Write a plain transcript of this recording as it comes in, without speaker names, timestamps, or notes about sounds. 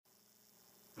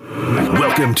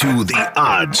Welcome to The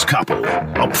Odds Couple,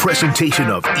 a presentation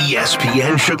of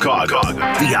ESPN Chicago.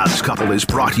 The Odds Couple is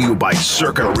brought to you by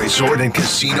Circa Resort and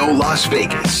Casino Las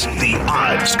Vegas. The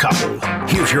Odds Couple.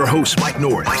 Here's your host, Mike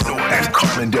North and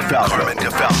Carmen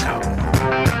DeFalco.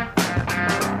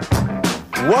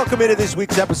 Welcome into this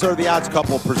week's episode of The Odds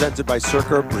Couple, presented by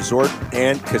Circa Resort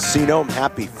and Casino.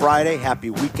 Happy Friday, happy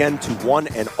weekend to one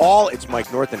and all. It's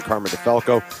Mike North and Carmen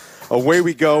DeFalco. Away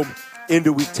we go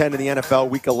into Week 10 in the NFL,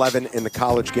 Week 11 in the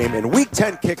college game. And Week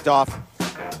 10 kicked off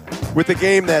with a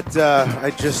game that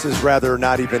I just as rather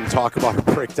not even talk about or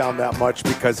break down that much,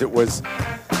 because it was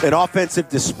an offensive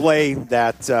display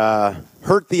that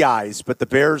hurt the eyes. But the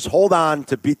Bears hold on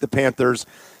to beat the Panthers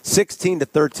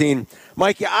 16-13.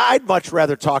 Mike, I'd much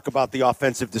rather talk about the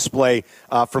offensive display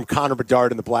from Connor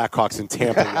Bedard and the Blackhawks in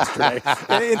Tampa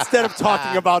yesterday instead of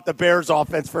talking about the Bears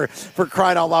offense for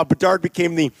crying out loud. Bedard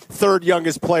became the third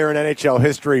youngest player in NHL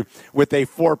history with a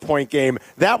 4-point game.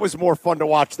 That was more fun to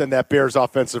watch than that Bears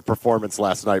offensive performance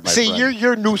last night, my friend.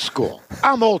 You're new school.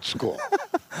 I'm old school.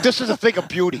 This is a thing of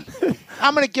beauty.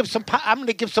 I'm going to give some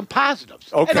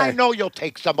positives. Okay. And I know you'll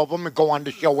take some of them and go on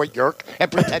the show at Yerk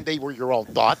and pretend they were your own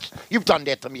thoughts. You've done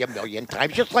that to me a million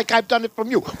times, just like I've done it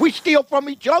from you. We steal from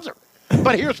each other.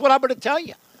 But here's what I'm going to tell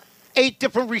you. 8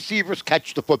 different receivers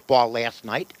catch the football last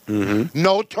night. Mm-hmm.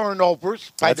 No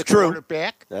turnovers by the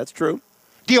quarterback. That's true.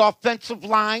 The offensive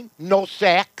line, no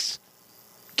sacks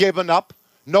given up.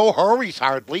 No hurries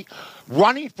hardly.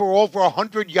 Running for over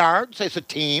 100 yards as a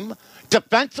team.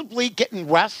 Defensively getting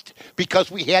rest because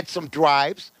we had some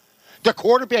drives. The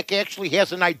quarterback actually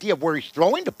has an idea of where he's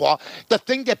throwing the ball. The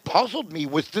thing that puzzled me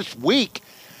was this week,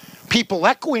 people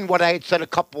echoing what I had said a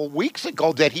couple of weeks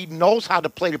ago, that he knows how to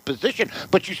play the position,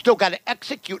 but you still got to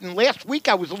execute. And last week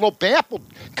I was a little baffled,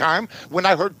 Carm, when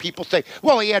I heard people say,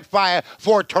 well, he had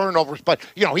 4 turnovers, but,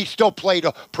 he still played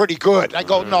pretty good. I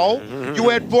go, no, you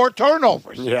had 4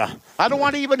 turnovers. Yeah. I don't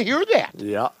want to even hear that.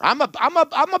 Yeah. I'm a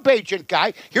Bagent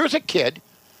guy. Here's a kid,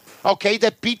 okay,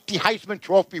 that beat the Heisman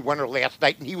Trophy winner last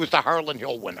night, and he was the Harlan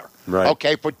Hill winner, right,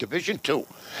 okay, for Division II.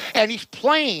 And he's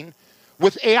playing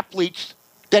with athletes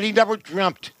that he never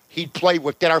dreamt he'd play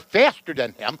with, that are faster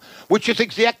than him, which is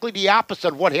exactly the opposite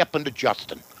of what happened to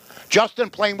Justin.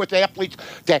 Justin playing with athletes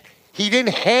that he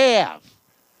didn't have,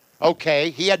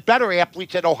 okay? He had better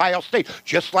athletes at Ohio State,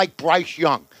 just like Bryce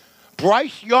Young.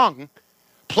 Bryce Young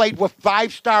played with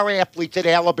 5-star athletes at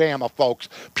Alabama, folks.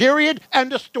 Period.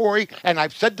 End of story. And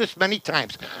I've said this many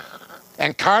times.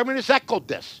 And Carmen has echoed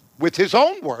this with his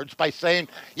own words by saying,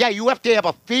 yeah, you have to have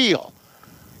a feel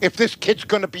if this kid's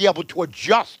going to be able to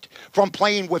adjust from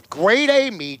playing with grade A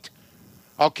meat,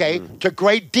 okay, to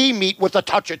grade D meat with a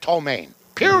touch of ptomaine.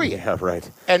 Period. Yeah,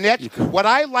 right. And that's what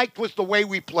I liked was the way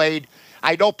we played.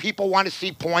 I know people want to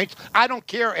see points. I don't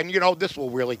care. And, this will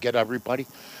really get everybody.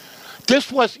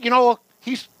 This was,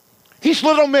 he's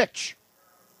little Mitch.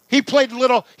 He played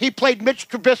Mitch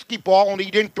Trubisky ball, and he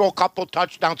didn't throw a couple of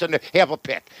touchdowns and have a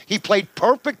pick. He played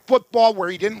perfect football where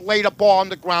he didn't lay the ball on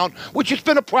the ground, which has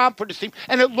been a problem for this team.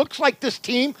 And it looks like this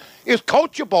team is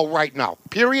coachable right now.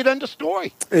 Period. End of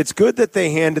story. It's good that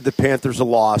they handed the Panthers a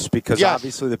loss, because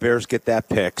obviously the Bears get that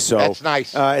pick. So that's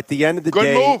nice. At the end of the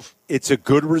day, move. It's a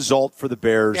good result for the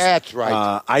Bears. That's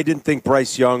right. I didn't think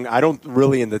Bryce Young, I don't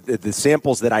really, in the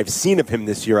samples that I've seen of him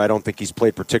this year, I don't think he's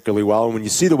played particularly well. And when you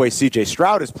see the way C.J.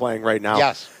 Stroud is playing right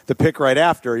now, the pick right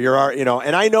after,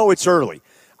 and I know it's early.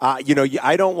 I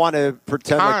don't want to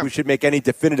pretend like we should make any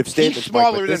definitive statements. He's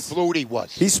smaller than Flutie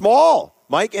was. He's small,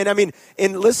 Mike.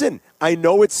 And listen, I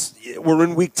know we're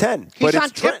in Week 10. He's on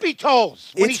tippy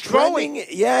toes when he's throwing.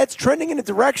 Yeah, it's trending in a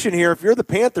direction here. If you're the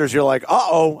Panthers, you're like,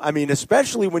 uh-oh.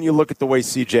 Especially when you look at the way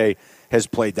CJ has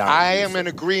played down. I am in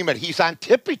agreement. He's on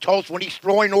tippy toes when he's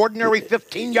throwing ordinary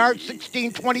 15-yard,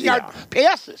 16, 20-yard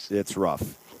passes. It's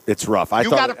rough. It's rough.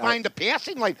 You got to find the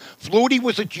passing lane. Flutie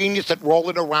was a genius at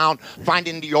rolling around,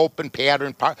 finding the open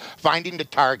pattern, finding the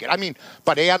target.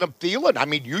 But Adam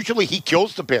Thielen, usually he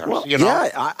kills the Bears. Well,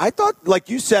 yeah, I thought, like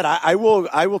you said, I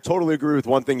will totally agree with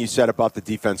one thing you said about the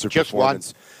defensive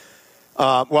performance.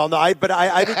 I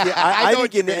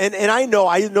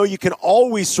know you can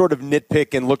always sort of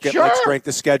nitpick and look at strength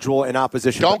of schedule and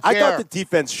opposition. I thought the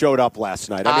defense showed up last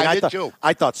night. I did too.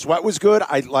 I thought Sweat was good.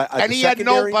 And he had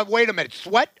but wait a minute.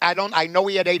 Sweat, I know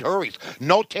he had 8 hurries.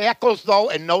 No tackles, though,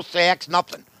 and no sacks,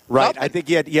 nothing. Right. Nothing. I think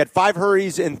he had 5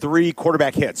 hurries and 3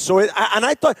 quarterback hits. So,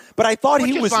 I thought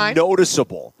he was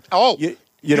noticeable. Oh, you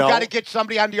got to get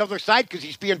somebody on the other side because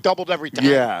he's being doubled every time.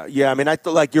 Yeah. You're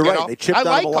right. They chipped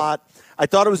on him a lot. I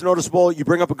thought it was noticeable. You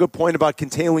bring up a good point about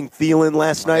containing Thielen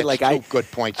last night. Two good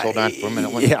points. Hold on for a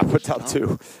minute. Yeah, put down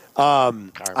 2.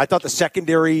 I thought the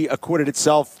secondary acquitted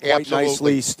itself quite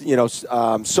nicely.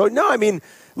 So, no, I mean,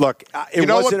 look. You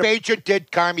know what Bagent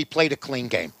did, Carm? He played a clean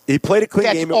game. He played a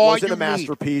clean game. It wasn't a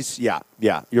masterpiece. Yeah,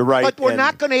 you're right. But we're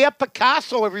not going to have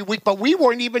Picasso every week, but we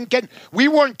weren't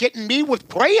getting me with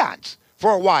crayons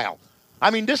for a while. I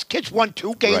mean, this kid's won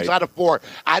 2 games out of 4.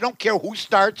 I don't care who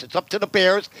starts. It's up to the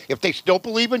Bears. If they still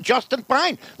believe in Justin,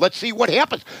 fine. Let's see what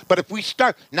happens. But if we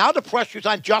start – now the pressure's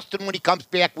on Justin when he comes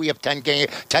back. We have 10 days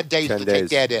to take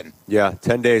that in. Yeah,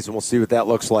 10 days, and we'll see what that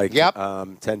looks like. Yep.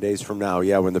 10 days from now,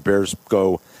 when the Bears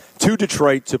go to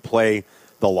Detroit to play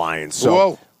the Lions. So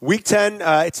Whoa. Week 10,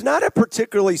 it's not a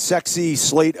particularly sexy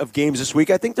slate of games this week.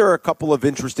 I think there are a couple of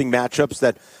interesting matchups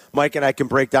that Mike and I can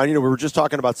break down. We were just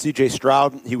talking about C.J.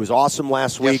 Stroud. He was awesome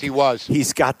last week. Yes, he was.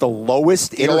 He's got the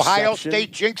lowest interception. Ohio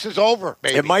State jinx is over,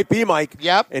 baby. It might be, Mike.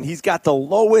 Yep. And he's got the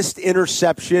lowest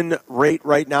interception rate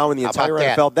right now in the entire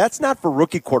NFL. That's not for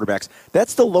rookie quarterbacks.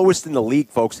 That's the lowest in the league,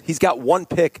 folks. He's got 1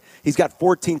 pick. He's got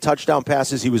 14 touchdown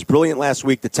passes. He was brilliant last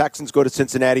week. The Texans go to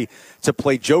Cincinnati to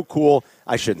play Joe Cool.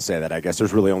 I shouldn't say that, I guess.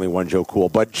 There's really only one Joe Cool.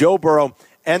 But Joe Burrow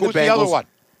and Who's the Bengals. The other one?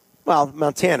 Well,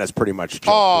 Montana's pretty much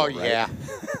Joe Cool, right? Yeah.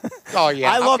 Oh,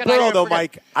 yeah. I love Burrow, though,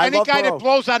 Mike. Any guy that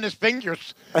blows on his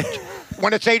fingers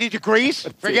when it's 80 degrees,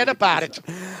 forget about it.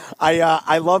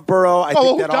 I love Burrow. I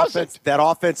think doesn't? that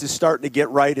offense is starting to get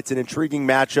right. It's an intriguing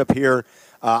matchup here.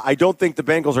 I don't think the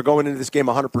Bengals are going into this game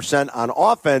 100% on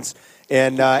offense.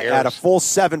 And at a full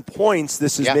 7 points,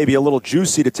 this is maybe a little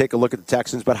juicy to take a look at the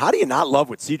Texans. But how do you not love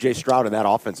what C.J. Stroud and that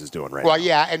offense is doing right now? Well,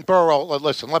 yeah, and Burrow,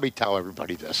 listen, let me tell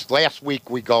everybody this. Last week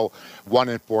we go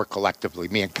 1-4 collectively,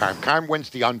 me and Carm. Carm wins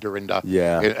the under in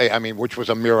the, which was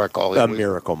a miracle. A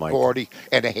miracle, Mike.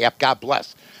 40.5, God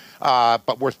bless.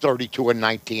 But we're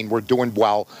 32-19. We're doing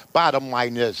well. Bottom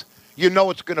line is,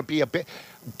 it's going to be a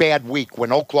bad week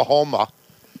when Oklahoma,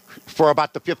 for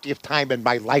about the 50th time in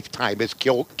my lifetime, has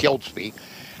killed me.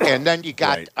 And then you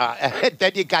got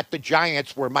the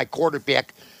Giants, where my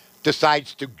quarterback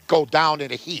decides to go down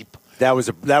in a heap. That was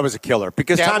a killer,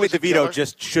 because Tommy DeVito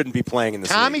just shouldn't be playing in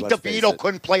this league. Tommy DeVito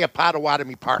couldn't play at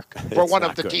Potawatomi Park for one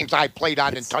of the teams I played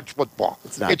on in touch football.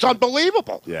 It's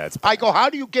unbelievable. Yeah, I go, how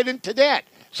do you get into that?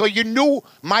 So you knew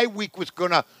my week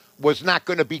was not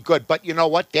going to be good. But you know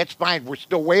what? That's fine. We're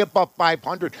still way above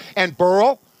 500. And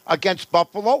Burrow against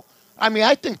Buffalo,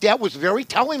 I think that was very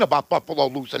telling about Buffalo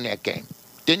losing that game.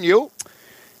 Didn't you?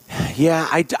 Yeah,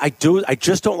 I do. I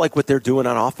just don't like what they're doing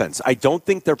on offense. I don't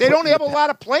think they don't have a lot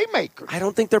of playmakers. I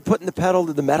don't think they're putting the pedal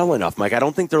to the metal enough, Mike. I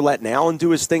don't think they're letting Allen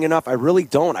do his thing enough. I really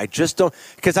don't. I just don't,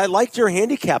 because I liked your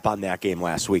handicap on that game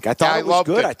last week. I thought it was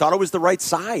good. I thought it was the right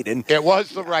side, and it was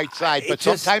the right side. But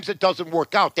sometimes it doesn't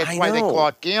work out. That's why they call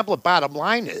it gambling. Bottom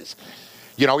line is,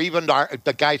 even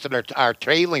the guys that are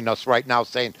trailing us right now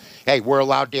saying, "Hey, we're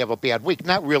allowed to have a bad week."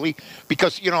 Not really,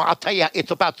 because I'll tell you,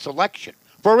 it's about selection.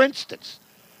 For instance,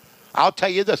 I'll tell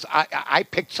you this. I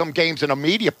picked some games in a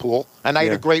media pool, and I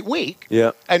had a great week.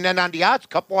 Yeah. And then on the odds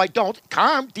couple, I don't.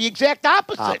 Carm, the exact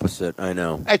opposite. I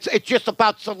know. It's just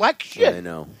about selection. I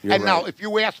know. And now, if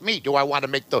you ask me, do I want to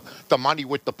make the money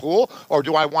with the pool, or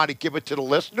do I want to give it to the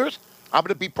listeners? I'm going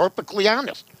to be perfectly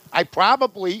honest. I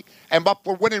probably am up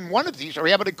for winning one of these or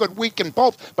having a good week in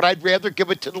both, but I'd rather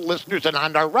give it to the listeners and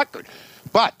on our record.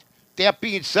 But that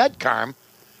being said, Carm,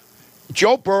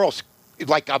 Joe Burrow's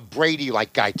like a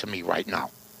Brady-like guy to me right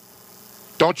now.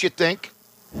 Don't you think?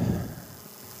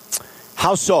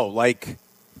 How so? Like,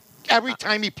 every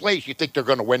time he plays, you think they're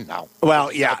going to win now.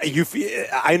 Well, yeah.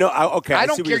 I know. Okay. I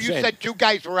don't care. You said 2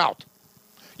 guys are out.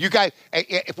 You guys,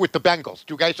 with the Bengals,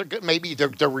 2 guys are good. Maybe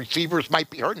the receivers might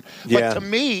be hurting. But to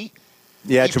me,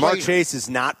 Jamar Chase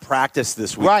is not practiced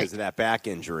this week because of that back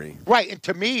injury. Right, and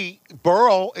to me,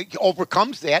 Burrow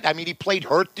overcomes that. He played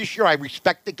hurt this year. I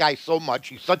respect the guy so much.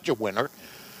 He's such a winner.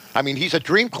 He's a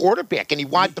dream quarterback, and he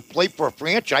wanted to play for a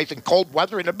franchise in cold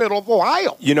weather in the middle of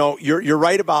Ohio. You're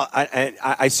right about.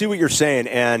 I see what you're saying,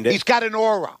 and he's got an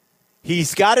aura.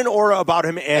 He's got an aura about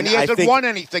him, and he hasn't won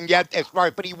anything yet,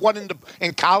 but he won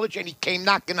in college, and he came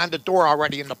knocking on the door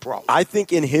already in the pro. I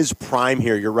think in his prime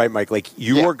here, you're right, Mike. Like,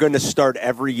 you are going to start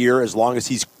every year as long as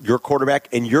he's your quarterback,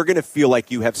 and you're going to feel like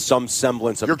you have some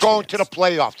semblance of. You're going to the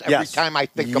playoffs every time I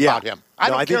think about him.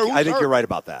 I think you're right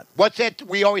about that. What's that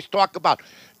we always talk about?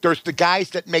 There's the guys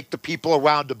that make the people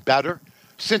around them better.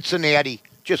 Cincinnati,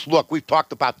 just look, we've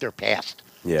talked about their past,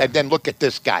 and then look at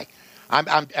this guy.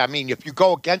 If you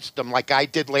go against them like I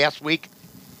did last week,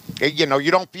 you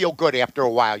don't feel good after a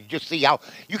while. You just see how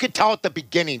you can tell at the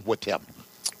beginning with him.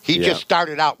 He just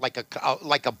started out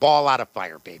like a ball out of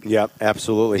fire, baby. Yep,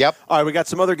 absolutely. Yep. All right, we got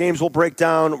some other games we'll break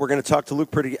down. We're going to talk to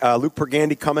Luke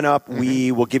Pergande coming up. Mm-hmm.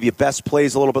 We will give you best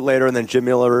plays a little bit later, and then Jim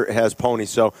Miller has ponies.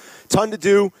 So, ton to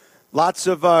do. Lots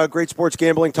of great sports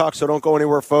gambling talk, so don't go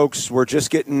anywhere, folks. We're just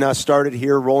getting started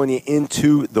here, rolling you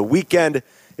into the weekend.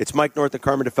 It's Mike North and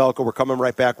Carmen DeFalco. We're coming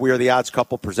right back. We are the Odds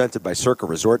Couple, presented by Circa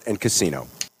Resort and Casino.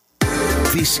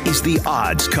 This is the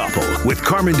Odds Couple with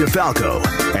Carmen DeFalco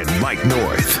and Mike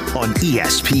North on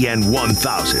ESPN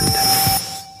 1000.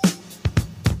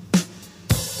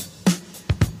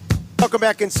 Welcome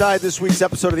back inside this week's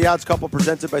episode of the Odds Couple,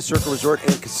 presented by Circa Resort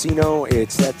and Casino.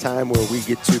 It's that time where we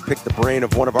get to pick the brain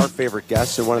of one of our favorite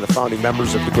guests and one of the founding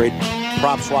members of the great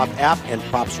PropSwap app and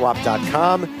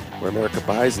PropSwap.com, where America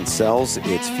buys and sells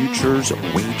its futures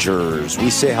wagers. We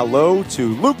say hello to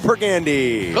Luke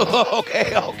Pergande.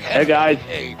 Okay. Hey, guys.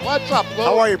 Hey, what's up, Luke?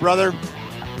 How are you, brother?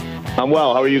 I'm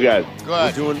well. How are you guys?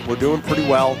 Good. We're doing pretty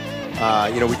well.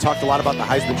 We talked a lot about the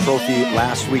Heisman Trophy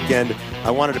last weekend. I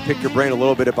wanted to pick your brain a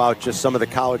little bit about just some of the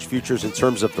college futures in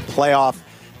terms of the playoff,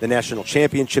 the national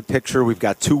championship picture. We've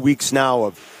got 2 weeks now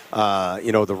of,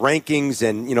 the rankings,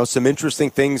 and, some interesting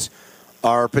things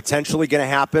are potentially going to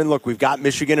happen. Look, we've got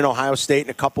Michigan and Ohio State in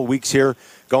a couple weeks here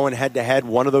going head-to-head.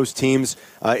 One of those teams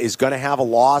is going to have a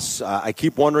loss. I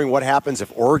keep wondering what happens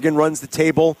if Oregon runs the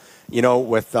table,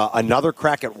 with another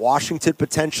crack at Washington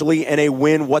potentially and a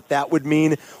win, what that would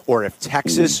mean, or if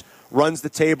Texas runs the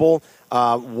table.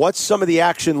 What's some of the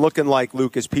action looking like,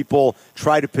 Luke, as people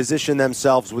try to position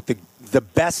themselves with the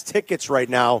best tickets right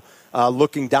now,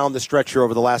 looking down the stretch here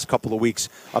over the last couple of weeks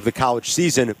of the college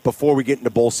season before we get into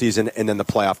bowl season and then the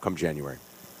playoff come January?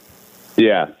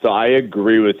 Yeah, so I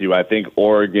agree with you. I think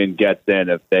Oregon gets in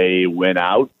if they win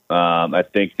out. I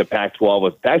think the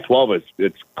Pac-12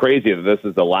 it's crazy that this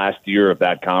is the last year of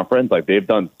that conference. Like, they've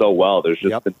done so well. There's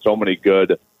just been so many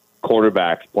good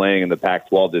quarterbacks playing in the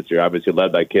Pac-12 this year, obviously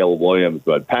led by Caleb Williams,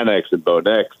 but Penix and Bo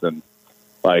Nix and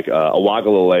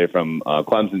Awagalele from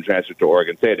Clemson transferred to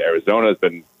Oregon State. Arizona's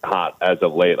been hot as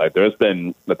of late. Like,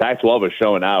 the Pac-12 is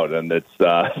showing out, and it's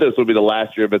this will be the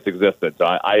last year of its existence. So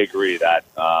I agree that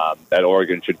that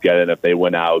Oregon should get in if they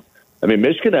win out. I mean,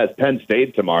 Michigan has Penn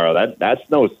State tomorrow. That's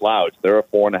no slouch. They're a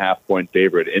 4.5-point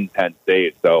favorite in Penn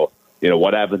State. So,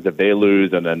 what happens if they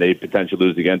lose and then they potentially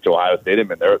lose against Ohio State? I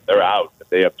mean, they're out if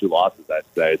they have 2 losses, I'd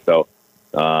say. So,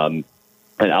 and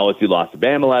LSU lost to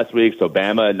Bama last week, so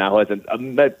Bama now has a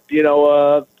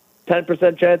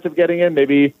 10% chance of getting in,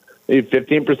 maybe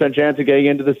 15% chance of getting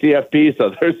into the CFP.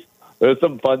 So there's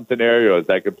some fun scenarios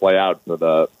that could play out for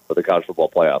the college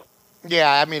football playoff.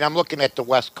 Yeah, I mean, I'm looking at the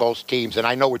West Coast teams, and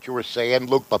I know what you were saying,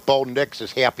 Luke, but Bo Nix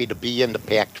is happy to be in the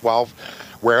Pac-12,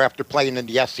 where after playing in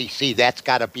the SEC, that's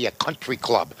got to be a country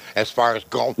club as far as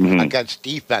going against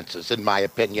defenses, in my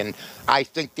opinion. I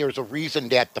think there's a reason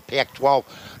that the Pac-12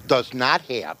 does not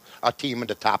have a team in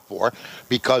the top 4,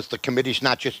 because the committee's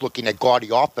not just looking at gaudy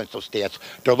offensive stats,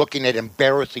 they're looking at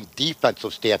embarrassing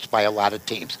defensive stats by a lot of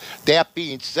teams. That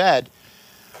being said,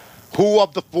 who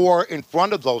of the 4 in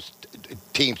front of those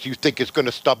teams you think is going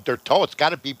to stub their toe? It's got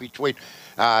to be between,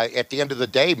 at the end of the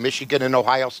day, Michigan and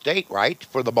Ohio State, right,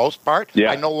 for the most part?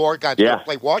 Yeah. I know Oregon's going to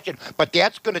play Washington, but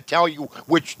that's going to tell you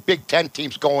which Big Ten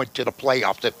team's going to the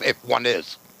playoffs, if one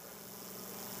is.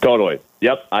 Totally.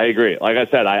 Yep, I agree. Like I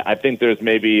said, I think there's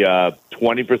maybe a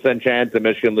 20% chance that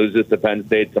Michigan loses to Penn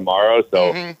State tomorrow.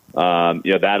 So,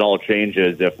 that all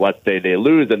changes if, let's say, they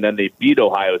lose and then they beat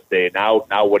Ohio State. Now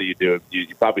what do?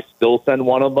 You probably still send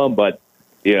one of them, but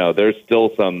there's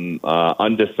still some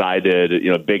undecided,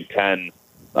 Big Ten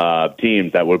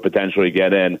teams that would potentially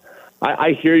get in.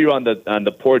 I hear you on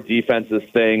the poor defenses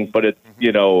thing, but it's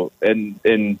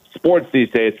in sports these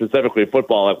days, specifically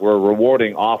football, like, we're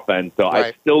rewarding offense. So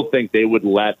I still think they would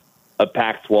let a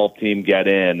Pac-12 team get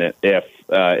in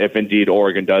if indeed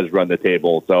Oregon does run the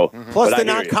table. So plus the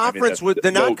non-conference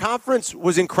non-conference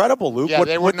was incredible, Luke.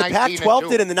 Yeah, what the Pac-12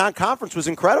 did in the non-conference was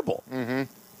incredible. Yeah.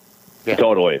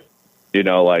 Totally.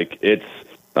 It's.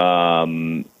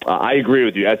 I agree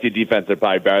with you. SC defense are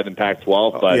probably better than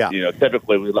Pac-12, but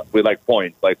typically we like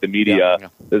points. Like the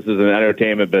media, this is an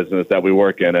entertainment business that we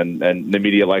work in, and the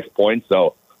media likes points.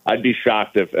 So I'd be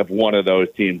shocked if one of those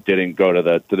teams didn't go to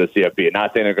the CFP.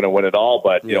 Not saying they're going to win it all,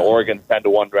 but Oregon's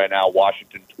 10-1 right now,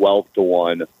 Washington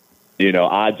 12-1.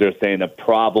 Odds are saying that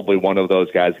probably one of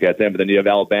those guys gets in, but then you have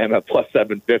Alabama plus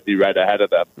 750 right ahead of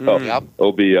them. So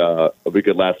it'll be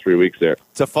good last 3 weeks there.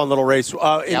 It's a fun little race.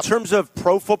 In terms of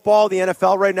pro football, the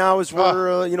NFL right now is we're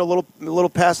a little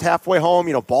past halfway home.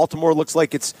 Baltimore looks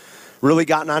like it's really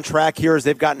gotten on track here as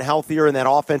they've gotten healthier and that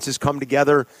offense has come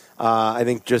together. I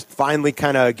think just finally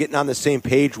kind of getting on the same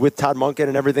page with Todd Monken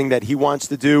and everything that he wants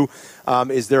to do.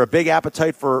 Is there a big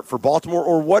appetite for Baltimore,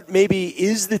 or what maybe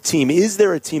is the team? Is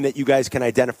there a team that you guys can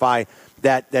identify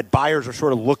that buyers are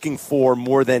sort of looking for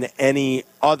more than any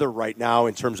other right now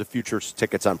in terms of futures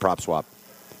tickets on PropSwap?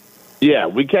 Yeah,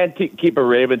 we can't keep a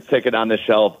Ravens ticket on the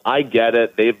shelf. I get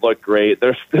it. They've looked great.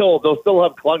 They'll still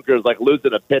have clunkers like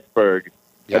losing to Pittsburgh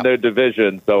in their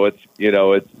division. So it's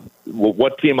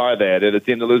what team are they? Are they the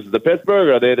team that loses to Pittsburgh,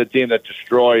 or are they the team that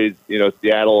destroys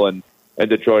Seattle and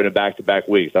Detroit in back-to-back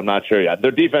weeks? I'm not sure yet. Their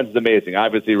defense is amazing.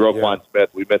 Obviously, Roquan Smith,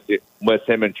 we miss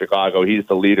him in Chicago. He's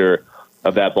the leader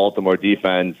of that Baltimore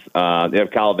defense. They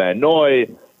have Kyle Van Noy,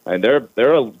 and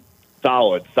they're a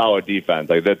solid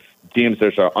defense. Like, that's teams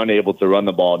that are unable to run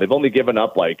the ball. They've only given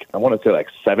up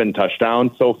 7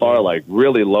 touchdowns so far, like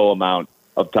really low amount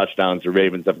of touchdowns the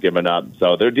Ravens have given up.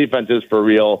 So their defense is for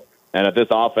real. And if this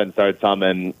offense starts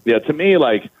humming, to me,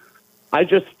 I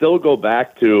just still go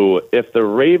back to, if the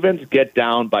Ravens get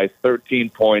down by 13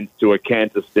 points to a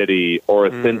Kansas City or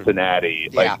a Cincinnati,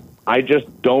 I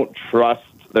just don't trust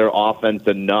their offense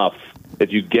enough.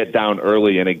 If you get down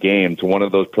early in a game to one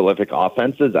of those prolific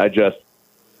offenses,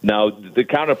 now, the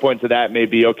counterpoint to that may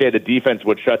be, okay, the defense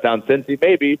would shut down Cincy.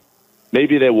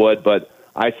 Maybe they would, but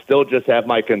I still just have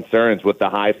my concerns with the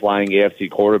high-flying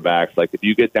AFC quarterbacks. Like, if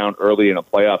you get down early in a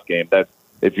playoff game,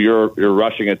 if your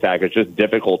rushing attack, it's just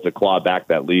difficult to claw back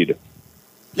that lead.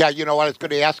 Yeah, you know what I was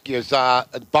going to ask you is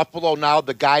Buffalo now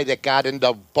the guy that got in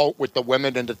the boat with the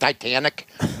women in the Titanic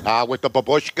with the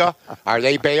babushka? Are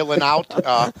they bailing out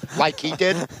like he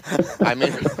did? I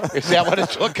mean, is that what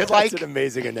it's looking like? That's an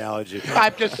amazing analogy.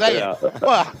 I'm just saying. Yeah.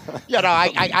 Well,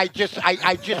 I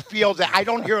just feel that I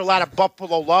don't hear a lot of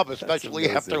Buffalo love, especially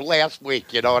after last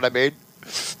week. You know what I mean?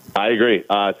 I agree.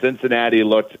 Cincinnati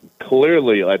looked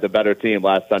clearly like the better team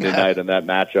last Sunday night in that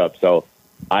matchup. So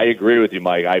I agree with you,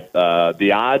 Mike.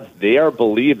 The odds, they're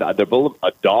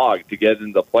a dog to get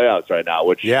into the playoffs right now,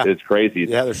 which is crazy.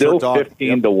 Yeah, they're still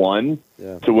 15-1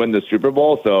 to win the Super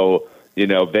Bowl. So,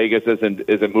 Vegas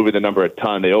isn't moving the number a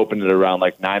ton. They opened it around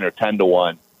 9 or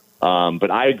 10-1.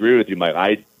 But I agree with you,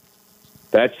 Mike.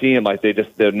 That team,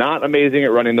 they're not amazing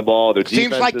at running the ball. Their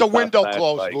seems like the window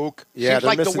closed, Luke. Yeah, seems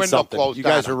like the window something. closed. You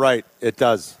guys are right. It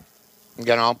does.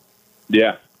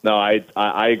 Yeah. No,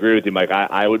 I agree with you, Mike.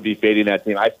 I would be fading that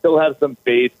team. I still have some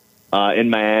faith in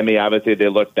Miami. Obviously, they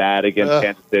looked bad against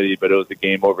Kansas City, but it was a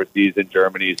game overseas in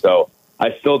Germany. So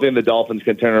I still think the Dolphins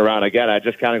can turn it around. Again, I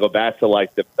just kind of go back to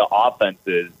the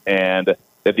offenses, and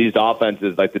that these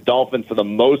offenses, the Dolphins for the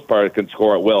most part, can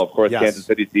score at will. Of course, Kansas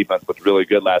City's defense was really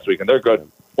good last week, and they're good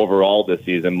overall this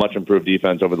season. Much improved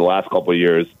defense over the last couple of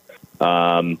years.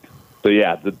 So,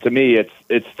 to me,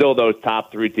 it's still those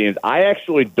top three teams. I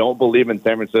actually don't believe in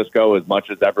San Francisco as much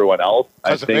as everyone else.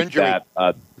 I think that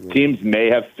teams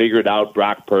may have figured out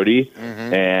Brock Purdy,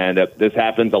 and this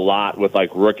happens a lot with,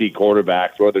 rookie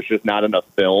quarterbacks where there's just not enough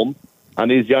film on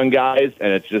these young guys,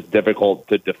 and it's just difficult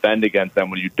to defend against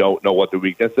them when you don't know what the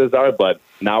weaknesses are. But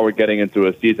now we're getting into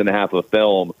a season and a half of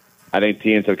film. I think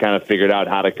teams have kind of figured out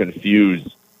how to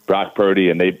confuse Brock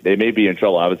Purdy, and they may be in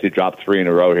trouble. Obviously, dropped 3 in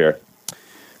a row here.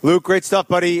 Luke, great stuff,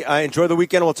 buddy. Enjoy the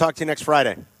weekend. We'll talk to you next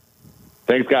Friday.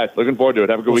 Thanks, guys. Looking forward to it.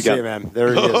 Have a good weekend. See you, man.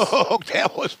 There he is. Oh,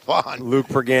 that was fun. Luke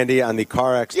Pergande on the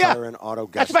CarX Tire and Auto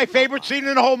Guest. That's my favorite scene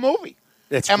in the whole movie.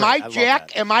 Am I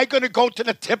Jack? Am I going to go to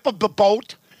the tip of the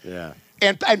boat? Yeah.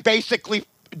 And basically,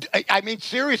 I mean,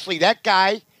 seriously, that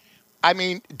guy,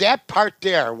 that part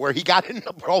there where he got in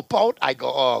the rowboat, I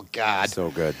go, oh, God. So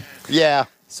good. Yeah.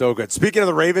 So good. Speaking of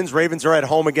the Ravens are at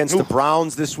home against the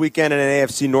Browns this weekend in an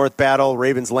AFC North battle.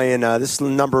 Ravens laying, this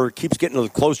number keeps getting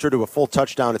closer to a full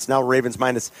touchdown. It's now Ravens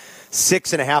minus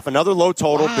 6.5. Another low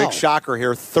total. Wow. Big shocker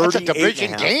here. 38.5. That's a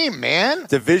division game, man.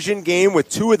 Division game with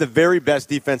two of the very best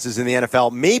defenses in the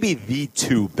NFL. Maybe the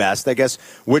two best, I guess.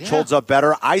 Which holds up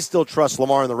better? I still trust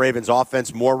Lamar and the Ravens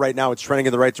offense more right now. It's trending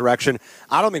in the right direction.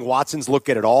 I don't think Watson's looked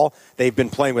good at all. They've been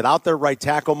playing without their right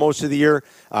tackle most of the year.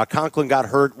 Conklin got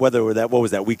hurt, what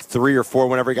was that, week 3 or 4,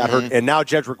 whenever he got hurt. And now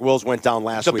Jedrick Wills went down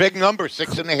last week. It's a big number,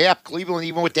 6.5. Cleveland,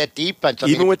 even with that defense.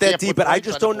 But I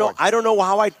just don't know. I don't know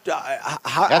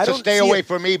how That's a stay away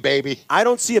from me, baby. I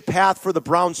don't see a path for the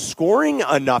Browns scoring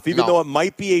enough, even though it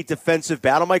might be a defensive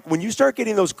battle. Mike, when you start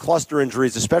getting those cluster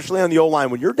injuries, especially on the O-line,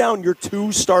 when you're down your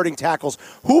 2 starting tackles,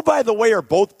 who, by the way, are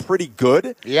both pretty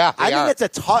good. Yeah, I think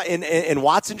that's a tough, and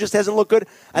Watson just hasn't looked good.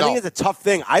 I think it's a tough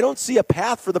thing. I don't see a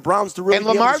path for the Browns to really be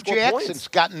able to score points. And Lamar Jackson's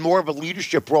gotten more of a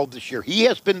leadership role this year. He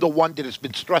has been the one that has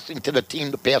been stressing to the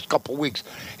team the past couple of weeks.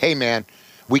 Hey, man,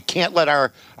 We can't let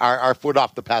our foot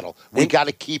off the pedal. We got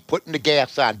to keep putting the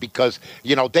gas on because,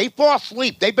 they fall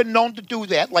asleep. They've been known to do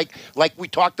that, like we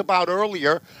talked about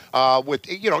earlier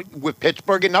with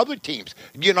Pittsburgh and other teams.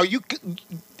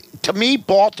 To me,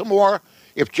 Baltimore,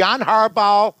 if John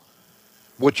Harbaugh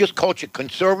would just coach a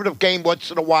conservative game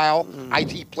once in a while.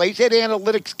 He plays that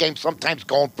analytics game sometimes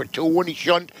going for 2 when he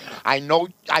shouldn't. I know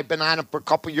I've been on him for a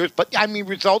couple of years, but,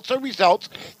 results are results.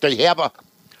 They have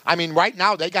right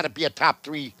now they got to be a top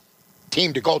 3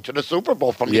 team to go to the Super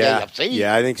Bowl from the AFC.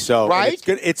 Yeah, I think so. Right? It's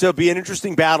good. It'll be an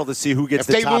interesting battle to see who gets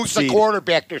the top seed. If they lose the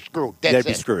quarterback, they're screwed. They'd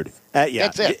be screwed.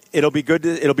 That's it. It'll be good.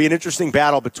 It'll be an interesting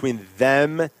battle between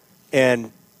them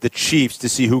and the Chiefs to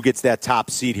see who gets that top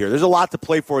seed here. There's a lot to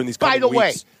play for in these coming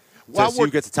weeks. To see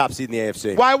who gets the top seed in the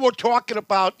AFC. While we're talking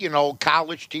about,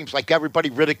 college teams, like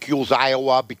everybody ridicules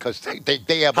Iowa because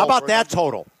they have. How about that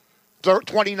total?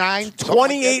 29?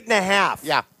 28.5.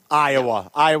 Yeah.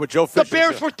 Iowa, Joe Fisher. The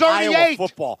Bears were 38. Iowa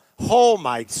football. Oh,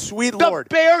 my sweet Lord.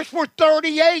 The Bears were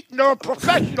 38, and they're a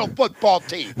professional football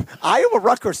team. Iowa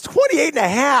Rutgers,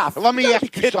 28.5. Let me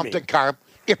ask you something, Carm.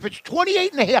 If it's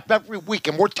 28.5 every week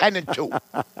and we're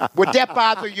 10-2, would that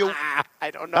bother you?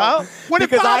 I don't know. Huh?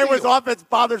 Because Iowa's offense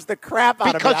bothers the crap out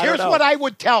of me. Because here's what I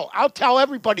would tell. I'll tell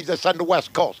everybody this on the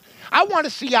West Coast. I want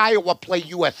to see Iowa play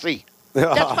USC.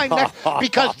 That's my next.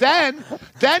 Because then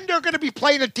they're going to be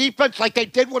playing a defense like they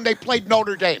did when they played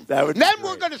Notre Dame. Then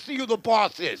we're going to see who the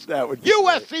boss is. That would be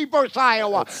USC versus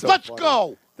Iowa. Let's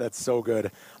go. That's so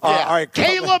good. All right,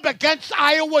 Caleb against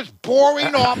Iowa's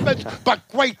boring offense, but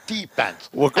great defense.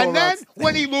 And then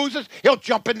when he loses, he'll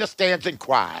jump in the stands and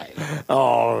cry.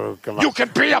 Oh, come on. You can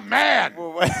be a man.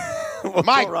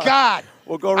 My God.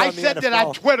 We'll go around I said that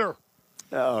on Twitter.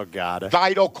 Oh, God.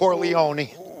 Vito Corleone.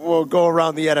 We'll go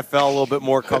around the NFL a little bit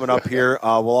more coming up here.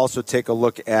 We'll also take a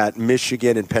look at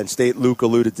Michigan and Penn State. Luke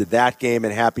alluded to that game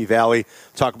in Happy Valley.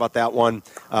 Talk about that one.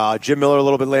 Jim Miller a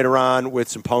little bit later on with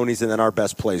some ponies and then our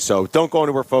best plays. So don't go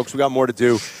anywhere, folks. We got more to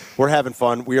do. We're having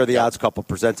fun. We are the Odds Couple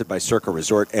presented by Circa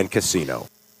Resort and Casino.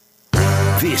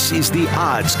 This is The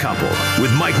Odds Couple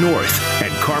with Mike North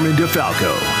and Carmen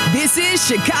DeFalco. This is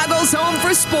Chicago's home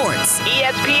for sports.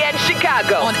 ESPN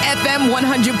Chicago. On FM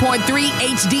 100.3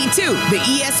 HD2, the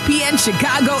ESPN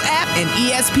Chicago app, and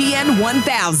ESPN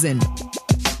 1000.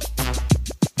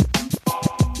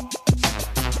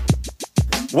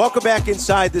 Welcome back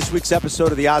inside this week's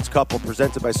episode of The Odds Couple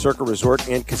presented by Circa Resort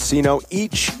and Casino.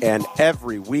 Each and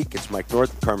every week, it's Mike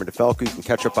North and Carmen DeFalco. You can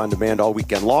catch up on demand all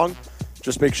weekend long.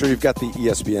 Just make sure you've got the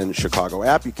ESPN Chicago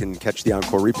app. You can catch the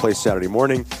encore replay Saturday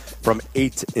morning from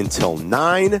 8 until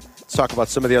 9. Let's talk about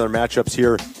some of the other matchups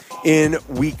here in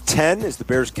Week 10 as the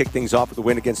Bears kick things off with a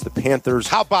win against the Panthers.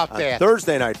 How about that?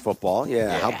 Thursday Night Football.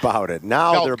 Yeah, how about it?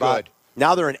 Now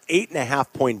they're an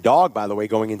 8.5-point dog, by the way,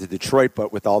 going into Detroit,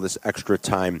 but with all this extra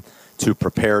time to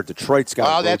prepare. Detroit's got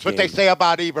a road that's what game. they say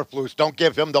about Eberflus. Don't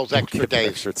give him those extra days.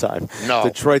 Extra time. No.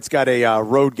 Detroit's got a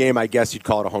road game. I guess you'd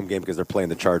call it a home game because they're playing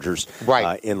the Chargers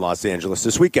in Los Angeles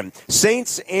this weekend.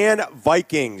 Saints and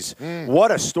Vikings. What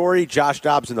a story Josh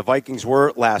Dobbs and the Vikings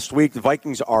were last week. The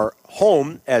Vikings are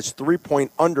home as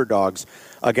 3-point underdogs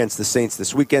against the Saints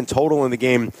this weekend. Total in the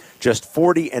game, just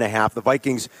 40.5. The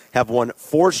Vikings have won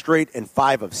 4 straight and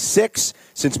 5 of 6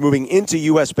 since moving into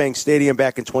U.S. Bank Stadium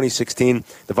back in 2016.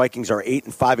 The Vikings are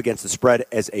 8-5 against the spread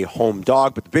as a home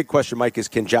dog. But the big question, Mike, is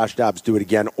can Josh Dobbs do it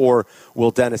again, or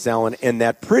will Dennis Allen and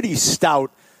that pretty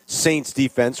stout Saints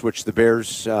defense, which the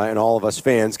Bears and all of us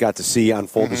fans got to see on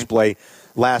full display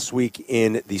last week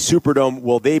in the Superdome,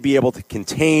 will they be able to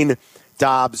contain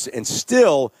Dobbs and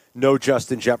still no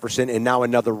Justin Jefferson, and now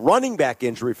another running back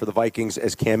injury for the Vikings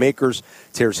as Cam Akers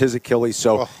tears his Achilles.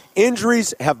 So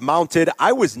injuries have mounted.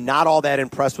 I was not all that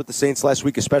impressed with the Saints last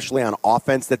week, especially on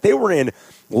offense, that they were in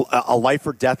a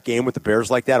life-or-death game with the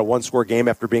Bears like that, a one-score game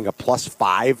after being a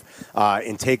 +5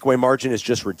 in takeaway margin is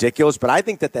just ridiculous. But I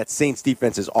think that Saints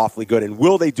defense is awfully good, and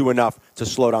will they do enough to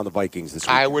slow down the Vikings this week?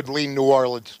 I would lean New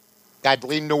Orleans. I'd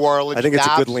lean New Orleans. I think it's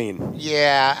Dobbs. a good lean.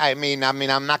 Yeah, I mean,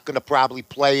 I'm not going to probably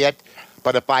play it,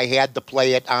 but if I had to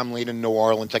play it, I'm leaning New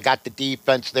Orleans. I got the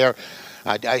defense there.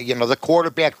 The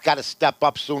quarterback's got to step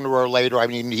up sooner or later. I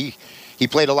mean, he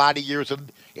played a lot of years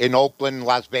in Oakland,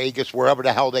 Las Vegas, wherever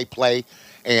the hell they play,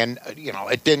 and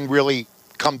it didn't really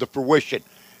come to fruition.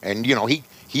 And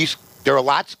there are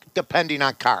lots depending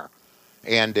on Carr,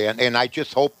 and I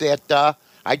just hope that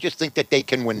I just think that they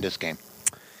can win this game.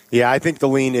 Yeah, I think the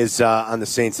lean is on the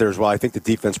Saints there as well. I think the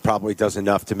defense probably does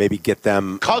enough to maybe get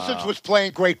them. Cousins was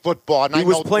playing great football, and he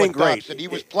was playing great. He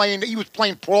was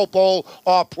playing Pro Bowl,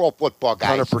 all pro football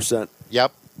guys. 100%.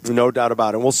 Yep. No doubt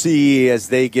about it. We'll see as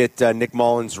they get Nick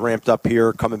Mullins ramped up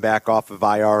here, coming back off of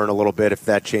IR in a little bit, if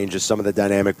that changes some of the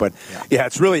dynamic. But, yeah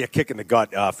it's really a kick in the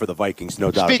gut for the Vikings,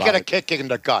 no doubt about it. Speaking of kicking in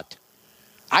the gut,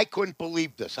 I couldn't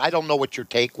believe this. I don't know what your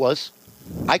take was.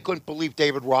 I couldn't believe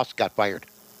David Ross got fired.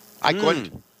 I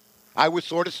couldn't. I was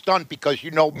sort of stunned because,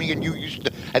 me and you used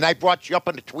to, and I brought you up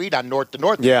on the tweet on North to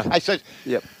North. Yeah. I said,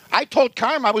 I told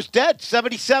Carm I was dead.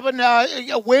 77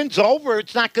 wins over.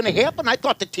 It's not going to happen. I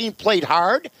thought the team played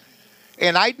hard.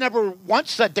 And I never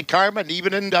once said to Carmen,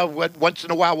 even in once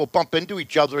in a while we'll bump into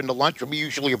each other in the lunchroom. He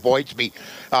usually avoids me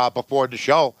before the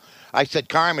show. I said,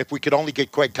 Carm, if we could only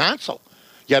get Craig Counsell,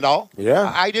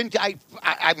 Yeah. I didn't.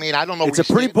 I mean, I don't know. It's a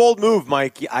pretty bold move,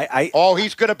 Mike.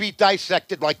 He's going to be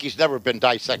dissected like he's never been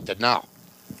dissected now.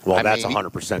 Well, that's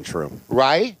 100% true.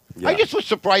 Right? Yeah. I just was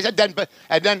surprised. And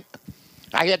then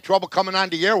I had trouble coming on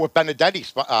the air with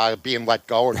Benedetti's being let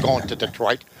go or going to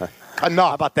Detroit. Enough.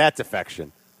 How about that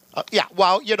defection?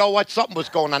 Well, you know what? Something was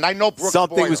going on. I know Brooks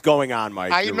Something Boyer. was going on,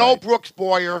 Mike. I know right. Brooks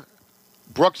Boyer.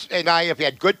 Brooks and I have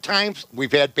had good times.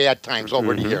 We've had bad times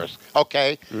over the years.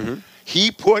 Okay? Mm-hmm. He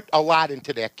put a lot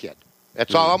into that kid.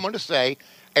 That's all I'm going to say.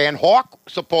 And Hawk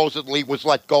supposedly was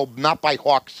let go, not by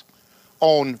Hawk's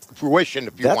own fruition,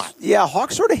 if you want. Yeah,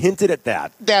 Hawk sort of hinted at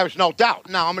that. There's no doubt.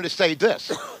 Now, I'm going to say this.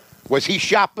 Was he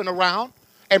shopping around?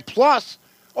 And plus,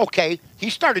 okay, he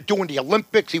started doing the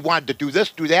Olympics. He wanted to do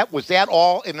this, do that. Was that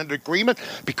all in an agreement?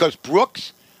 Because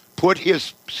Brooks put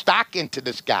his stock into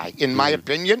this guy, in my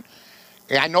opinion.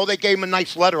 And I know they gave him a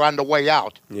nice letter on the way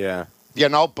out. Yeah.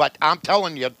 But I'm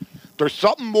telling you, there's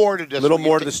something more to this. A little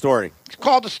more to the story. It's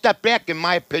called a step back, in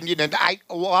my opinion. And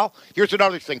here's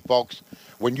another thing, folks.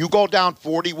 When you go down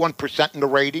 41% in the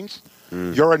ratings,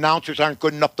 your announcers aren't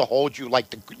good enough to hold you like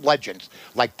the legends,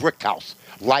 like Brickhouse,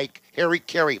 like Harry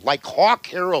Carey, like Hawk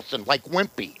Harrelson, like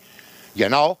Wimpy.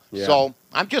 Yeah. So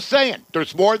I'm just saying,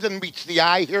 there's more than meets the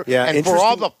eye here. Yeah, and for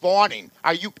all the fawning,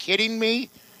 are you kidding me?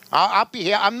 I'll be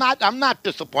here. I'm not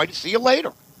disappointed. See you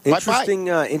later.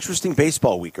 Interesting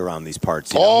baseball week around these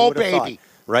parts. Baby. Thought,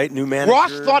 right? New manager.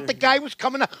 Ross thought the guy was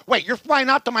coming up. Wait, you're flying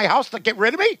out to my house to get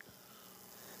rid of me?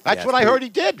 That's what I heard he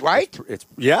did, right?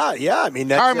 Yeah. I mean,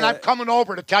 that's, Carmen, I'm coming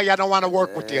over to tell you I don't want to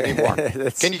work with you anymore.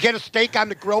 Can you get a steak on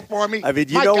the grill for me? I mean,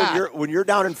 when you're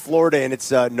down in Florida and it's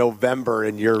November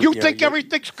and you think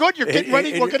everything's good. You're getting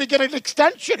ready. We're going to get an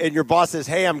extension. And your boss says,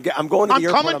 "Hey, I'm going to the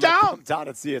airport. Coming down. Come down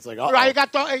and see." It's like, I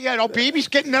got the baby's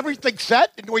getting everything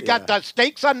set, and we got the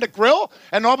steaks on the grill,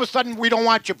 and all of a sudden we don't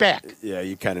want you back. Yeah,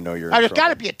 you kind of know you're. There's got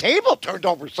to be a table turned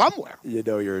over somewhere. You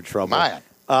know you're in trouble. Man.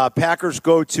 Packers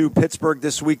go to Pittsburgh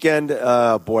this weekend.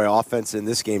 Offense in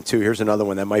this game, too. Here's another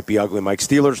one that might be ugly, Mike.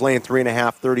 Steelers laying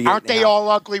 3.5, 38. Aren't they all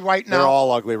ugly right now? They're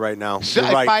all ugly right now. You're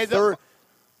right.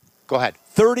 Go ahead.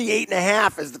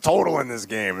 38.5 is the total in this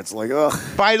game. It's like, ugh.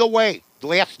 By the way,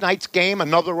 last night's game,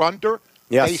 another under.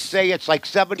 Yes. They say it's like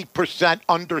 70%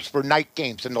 unders for night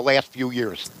games in the last few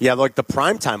years. Yeah, like the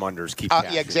primetime unders keep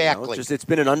cashing, exactly. It's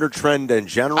been an under trend in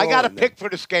general. I got a pick for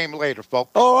this game later,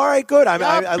 folks. Oh, all right, good.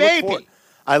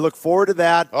 I look forward to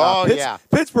that. Yeah.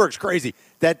 Pittsburgh's crazy.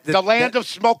 The land of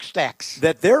smokestacks.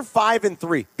 That they're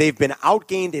 5-3. They've been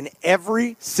outgained in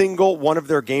every single one of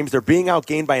their games. They're being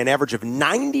outgained by an average of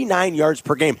 99 yards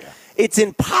per game. Yeah. It's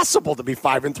impossible to be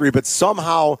 5-3, but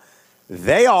somehow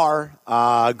they are.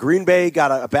 Green Bay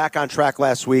got back on track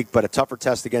last week, but a tougher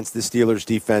test against the Steelers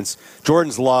defense.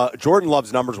 Jordan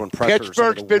Love's numbers when pressure.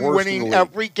 Pittsburgh's been winning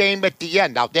every game at the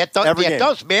end. Now that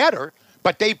does matter.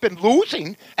 But they've been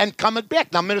losing and coming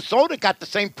back. Now, Minnesota got the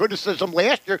same criticism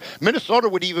last year. Minnesota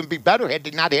would even be better had they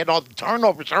not had all the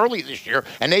turnovers early this year,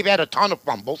 and they've had a ton of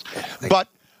fumbles. But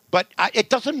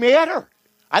it doesn't matter.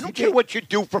 I don't care what you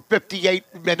do for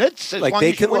 58 minutes as long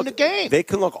as you win the game. They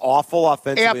can look awful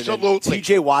offensively. Absolutely.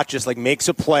 T.J. Watt just makes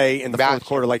a play in the fourth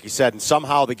quarter, like you said, and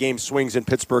somehow the game swings in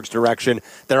Pittsburgh's direction.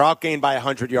 They're outgained by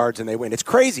 100 yards, and they win. It's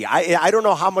crazy. I don't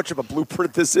know how much of a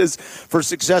blueprint this is for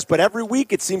success, but every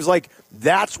week it seems like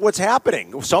that's what's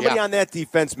happening. Somebody on that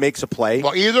defense makes a play.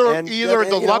 Well, either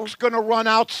the luck's going to run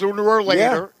out sooner or later.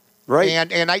 Yeah. Right.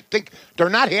 And I think they're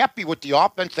not happy with the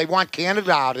offense. They want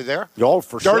Canada out of there. Oh,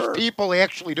 for sure. There's people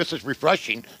actually, this is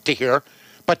refreshing to hear,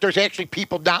 but there's actually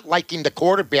people not liking the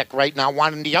quarterback right now,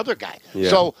 wanting the other guy. Yeah.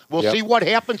 So we'll see what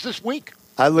happens this week.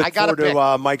 I look forward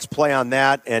to Mike's play on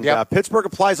that. And Pittsburgh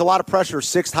applies a lot of pressure,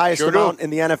 sixth highest amount in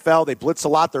the NFL. They blitz a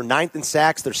lot. They're ninth in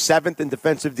sacks. They're seventh in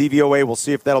defensive DVOA. We'll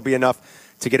see if that'll be enough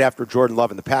to get after Jordan Love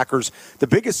and the Packers. The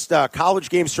biggest college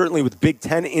game, certainly with Big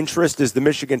Ten interest, is the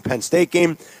Michigan-Penn State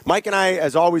game. Mike and I,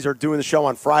 as always, are doing the show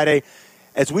on Friday.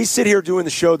 As we sit here doing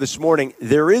the show this morning,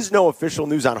 there is no official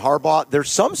news on Harbaugh.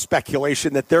 There's some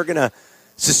speculation that they're going to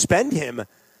suspend him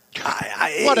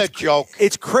What a joke.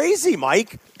 It's crazy,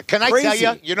 Mike. Can I Crazy.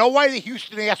 tell you, you know why the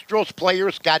Houston Astros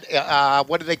players got,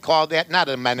 what do they call that? Not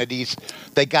amenities.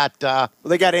 They got...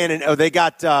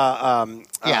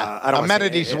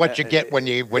 amenities is what you get when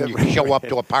you show up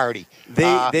to a party.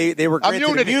 They were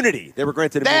granted immunity. They were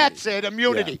granted immunity. That's it,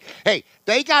 immunity. Yeah. Hey,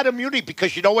 they got immunity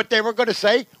because you know what they were going to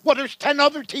say? Well, there's 10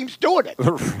 other teams doing it.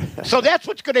 So that's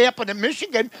what's going to happen in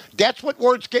Michigan. That's what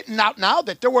word's getting out now,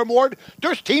 that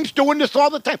there's teams doing this all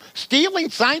the time. Stealing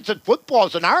signs in football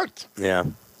is an art. Yeah.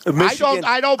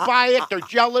 I don't buy it. They're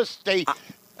jealous. They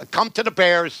come to the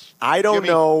Bears. I don't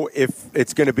know if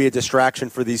it's going to be a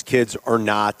distraction for these kids or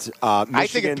not. I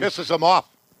think it pisses them off.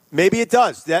 Maybe it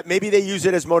does. Maybe they use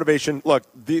it as motivation. Look,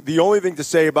 the only thing to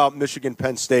say about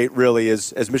Michigan-Penn State really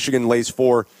is, as Michigan lays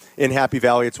 4 in Happy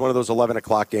Valley, it's one of those 11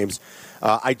 o'clock games.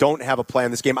 I don't have a play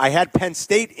on this game. I had Penn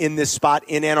State in this spot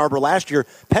in Ann Arbor last year.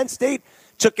 Penn State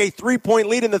took a 3-point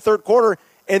lead in the third quarter,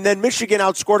 and then Michigan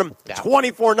outscored them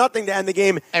 24-0 to end the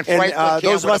game. And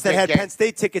those of us that had Penn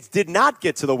State tickets did not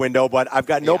get to the window, but I've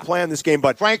got no play on this game.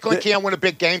 But Franklin can't win a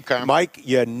big game, Carmen. Mike,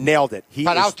 you nailed it.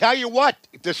 But I'll tell you what,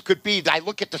 this could be. I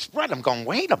look at the spread, I'm going,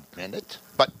 wait a minute.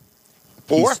 But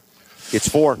 4? It's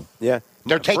 4, yeah.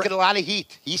 They're taking a lot of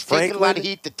heat. He's taking a lot of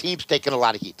heat. The team's taking a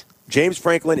lot of heat. James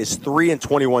Franklin is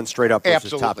 3-21 straight up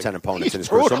versus top 10 opponents in his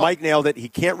career. So Mike nailed it. He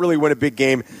can't really win a big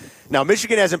game. Now,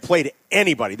 Michigan hasn't played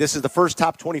anybody. This is the first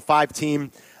top 25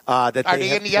 team that they have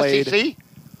played. Are they in the SEC?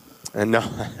 No.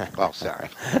 Oh, sorry.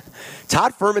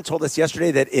 Todd Furman told us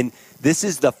yesterday that this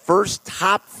is the first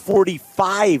top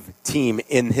 45 team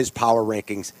in his power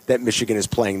rankings that Michigan is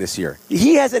playing this year.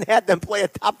 He hasn't had them play a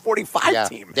top 45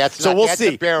 team. We'll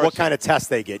see what kind of test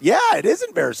they get. Yeah, it is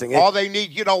embarrassing. All they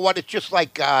need, you know what, it's just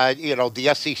like,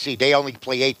 the SEC. They only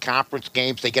play 8 conference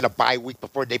games. They get a bye week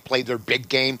before they play their big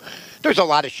game. There's a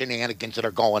lot of shenanigans that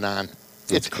are going on.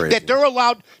 It's crazy. That they're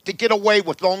allowed to get away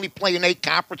with only playing 8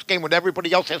 conference game when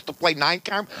everybody else has to play 9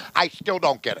 I still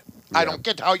don't get it. Yeah. I don't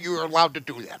get how you're allowed to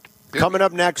do that. Coming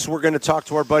up next, we're going to talk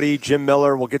to our buddy Jim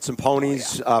Miller. We'll get some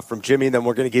ponies from Jimmy, and then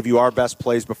we're going to give you our best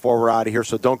plays before we're out of here.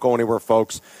 So don't go anywhere,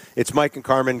 folks. It's Mike and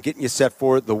Carmen getting you set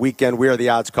for the weekend. We are the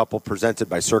Odds Couple, presented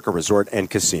by Circa Resort and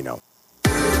Casino.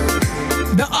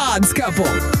 The Odds Couple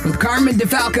with Carmen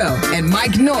DeFalco and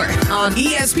Mike North on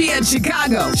ESPN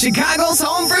Chicago, Chicago's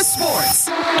home for sports.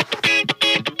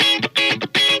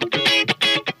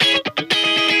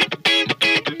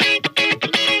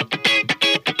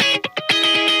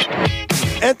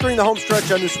 Entering the home stretch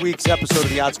on this week's episode of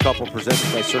The Odds Couple,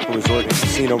 presented by Circa Resort and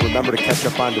Casino. Remember to catch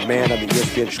up on demand on the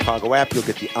ESPN Chicago app. You'll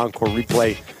get the encore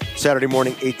replay Saturday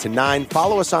morning, 8 to 9.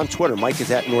 Follow us on Twitter. Mike is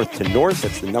at North to North.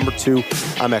 That's the number 2.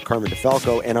 I'm at Carmen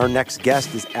DeFalco. And our next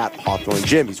guest is at Hawthorne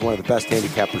Jim. He's one of the best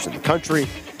handicappers in the country.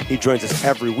 He joins us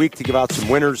every week to give out some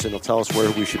winners, and he'll tell us where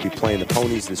we should be playing the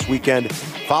ponies this weekend.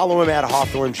 Follow him at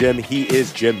Hawthorne Jim. He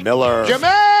is Jim Miller. Jimmy!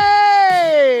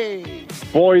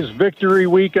 Boys, victory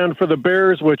weekend for the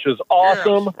Bears, which is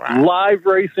awesome. Yes. Live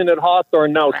racing at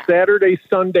Hawthorne now Saturday,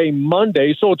 Sunday,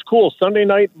 Monday. So it's cool. Sunday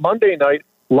night, Monday night,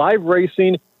 live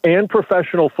racing and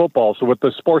professional football. So with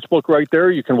the sports book right there,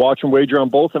 you can watch and wager on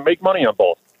both and make money on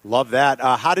both. Love that.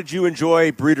 How did you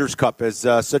enjoy Breeders' Cup? As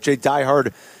such a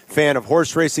diehard fan of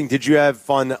horse racing, did you have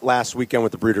fun last weekend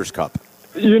with the Breeders' Cup?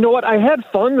 You know what? I had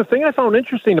fun. The thing I found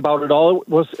interesting about it all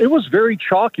was it was very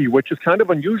chalky, which is kind of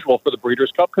unusual for the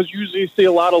Breeders' Cup because usually you see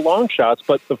a lot of long shots,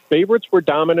 but the favorites were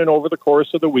dominant over the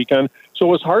course of the weekend. So it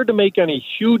was hard to make any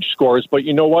huge scores, but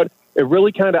you know what? It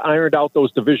really kind of ironed out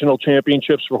those divisional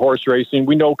championships for horse racing.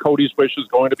 We know Cody's Wish is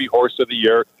going to be Horse of the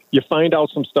Year. You find out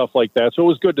some stuff like that. So it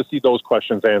was good to see those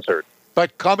questions answered.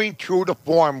 But coming true to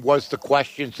form was the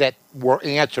questions that were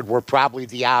answered were probably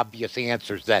the obvious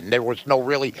answers then. There was no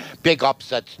really big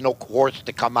upsets, no horse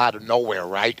to come out of nowhere,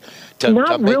 right?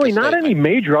 Not any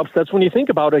major upsets. When you think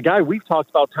about a guy we've talked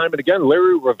about time and again,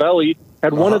 Larry Ravelli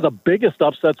had one of the biggest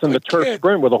upsets in the turf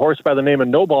sprint with a horse by the name of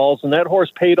No Balls, and that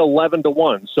horse paid 11 to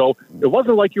 1. So it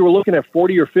wasn't like you were looking at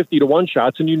 40 or 50 to 1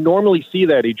 shots, and you normally see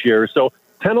that each year. So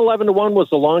 10, 11 to 1 was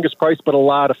the longest price, but a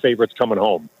lot of favorites coming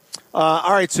home.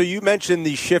 All right, so you mentioned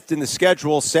the shift in the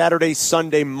schedule, Saturday,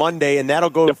 Sunday, Monday, and that'll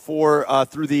go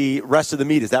through the rest of the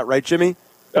meet. Is that right, Jimmy?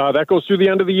 That goes through the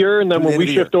end of the year, and then when we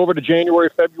shift over to January,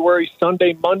 February,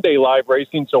 Sunday, Monday live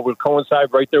racing, so we'll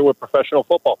coincide right there with professional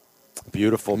football.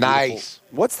 Beautiful. Nice.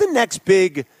 What's the next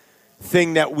big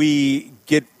thing that we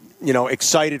get,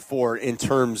 excited for in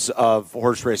terms of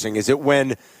horse racing? Is it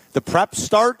when the preps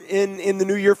start in the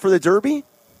new year for the Derby?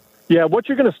 Yeah, what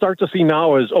you're going to start to see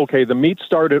now is, okay, the meet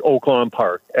start at Oaklawn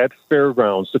Park, at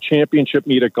Fairgrounds, the championship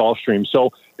meet at Gulfstream.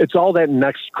 So it's all that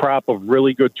next crop of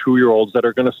really good 2-year-olds that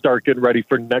are going to start getting ready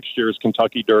for next year's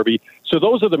Kentucky Derby. So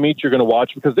those are the meets you're going to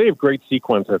watch because they have great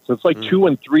sequences. It's like 2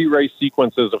 and 3 race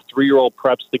sequences of 3-year-old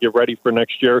preps to get ready for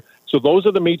next year. So those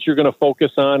are the meets you're going to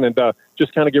focus on and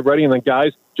just kind of get ready. And then,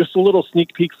 guys, just a little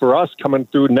sneak peek for us coming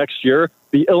through next year.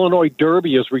 The Illinois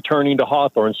Derby is returning to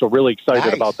Hawthorne, so really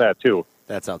excited about that, too.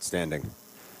 That's outstanding.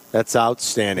 That's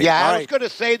outstanding. Yeah, All I was going to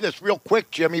say this real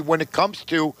quick, Jimmy, when it comes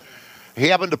to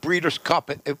having the Breeders'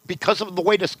 Cup, because of the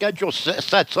way the schedule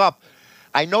sets up,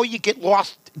 I know you get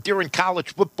lost during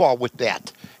college football with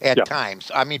that at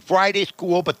times. I mean, Friday's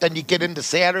cool, but then you get into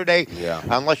Saturday,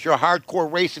 unless you're a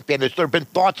hardcore racing fan. Has there been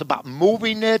thoughts about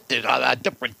moving it, a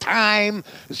different time,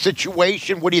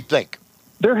 situation? What do you think?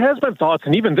 There has been thoughts,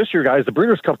 and even this year, guys, the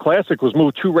Breeders' Cup Classic was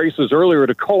moved 2 races earlier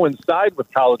to coincide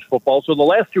with college football. So the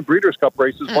last 2 Breeders' Cup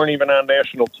races weren't even on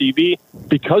national TV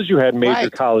because you had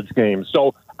major college games.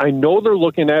 So I know they're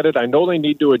looking at it. I know they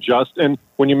need to adjust. And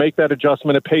when you make that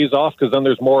adjustment, it pays off because then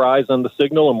there's more eyes on the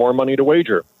signal and more money to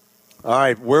wager. All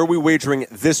right, where are we wagering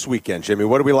this weekend, Jimmy?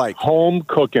 What do we like? Home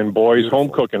cooking, boys. Beautiful. Home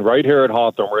cooking right here at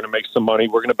Hawthorne. We're going to make some money.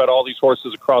 We're going to bet all these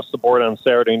horses across the board on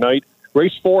Saturday night.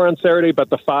 Race 4 on Saturday, bet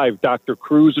the 5, Dr.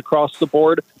 Cruz across the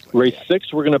board. Race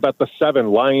 6, we're going to bet the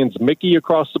 7, Lions Mickey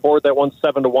across the board. That one's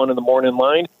 7-1 in the morning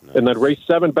line. Nice. And then race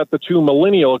 7, bet the 2,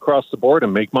 Millennial across the board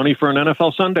and make money for an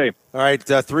NFL Sunday. All right,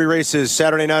 3 races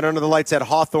Saturday night under the lights at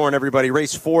Hawthorne, everybody.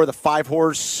 Race 4, the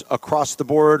 5-horse across the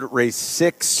board. Race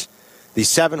 6, the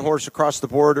 7-horse across the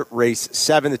board. Race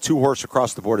 7, the 2-horse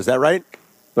across the board. Is that right?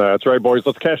 That's right, boys.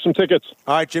 Let's cash some tickets.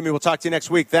 All right, Jimmy, we'll talk to you next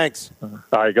week. Thanks. All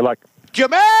right, good luck.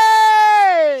 Jimmy!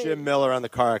 Jim Miller on the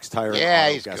CarX Tire. Yeah,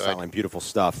 he's good. Line. Beautiful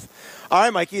stuff. All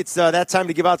right, Mikey, it's that time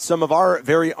to give out some of our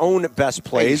very own best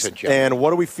plays. And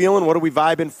what are we feeling? What are we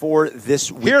vibing for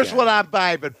this weekend? Here's what I'm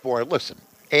vibing for. Listen,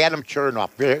 Adam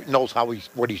Chernoff knows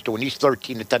what he's doing. He's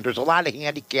 13-10. There's a lot of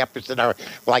handicappers that are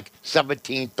like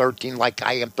 17, 13, like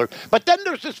I am 13. But then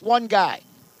there's this one guy.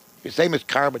 His name is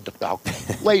Carmen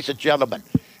DeFalco. Ladies and gentlemen,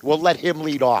 we'll let him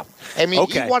lead off. I mean,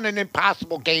 he won an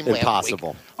impossible game last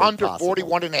week. Under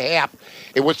 41.5.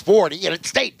 It was 40, and it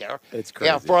stayed there. It's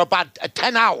crazy. For about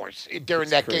 10 hours during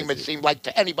that game, it seemed like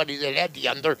to anybody that had the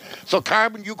under. So,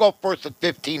 Carmen, you go first at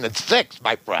 15-6,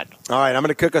 my friend. All right, I'm going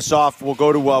to kick us off. We'll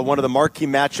go to one of the marquee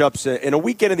matchups in a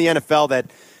weekend in the NFL that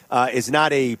is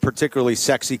not a particularly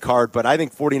sexy card, but I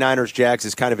think 49ers-Jags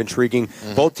is kind of intriguing.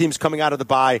 Mm-hmm. Both teams coming out of the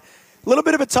bye. A little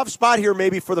bit of a tough spot here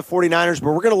maybe for the 49ers,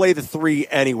 but we're going to lay the 3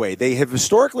 anyway. They have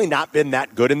historically not been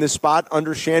that good in this spot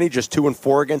under Shanny, just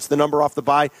 2-4 against the number off the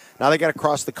bye. Now they got to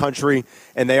cross the country,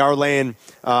 and they are laying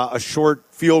a short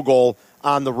field goal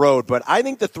on the road. But I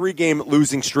think the 3-game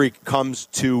losing streak comes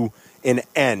to an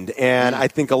end, and I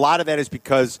think a lot of that is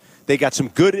because they got some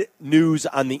good news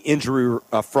on the injury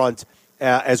front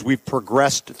as we've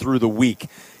progressed through the week.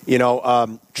 You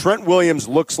know, Trent Williams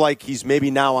looks like he's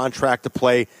maybe now on track to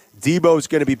play. Debo's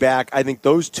going to be back. I think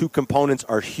those 2 components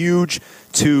are huge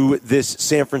to this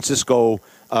San Francisco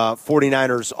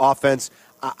 49ers offense.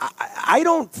 I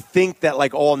don't think that,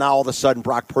 now all of a sudden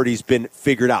Brock Purdy's been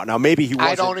figured out. Now, maybe he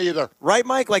wasn't. I don't either. Right,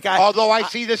 Mike? Although I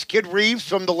see this kid Reeves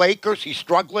from the Lakers, he's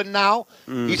struggling now.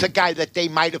 He's a guy that they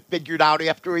might have figured out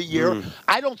after a year.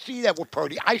 I don't see that with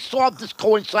Purdy. I saw this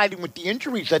coinciding with the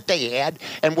injuries that they had,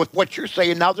 and with what you're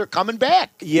saying, now they're coming back.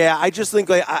 Yeah, I just think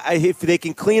if they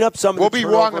can clean up some of the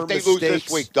turnover wrong if they mistakes, lose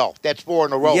this week, though. That's 4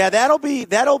 in a row. Yeah, that'll be.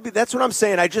 That's what I'm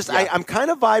saying. I'm kind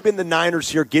of vibing the Niners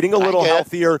here, getting a little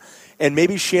healthier. And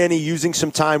maybe Shanny using some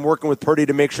time working with Purdy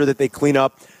to make sure that they clean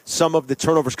up some of the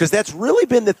turnovers. Because that's really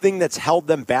been the thing that's held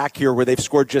them back here, where they've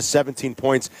scored just 17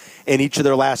 points in each of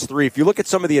their last 3. If you look at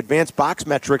some of the advanced box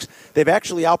metrics, they've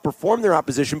actually outperformed their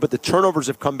opposition, but the turnovers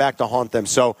have come back to haunt them.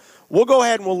 So we'll go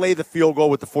ahead and we'll lay the field goal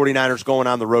with the 49ers going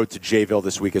on the road to Jayville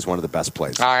this week as one of the best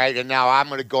plays. All right, and now I'm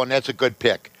going to go, and that's a good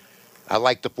pick. I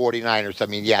like the 49ers. I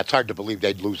mean, yeah, it's hard to believe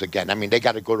they'd lose again. I mean, they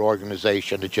got a good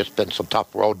organization. It's just been some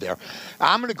tough road there.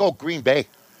 I'm going to go Green Bay.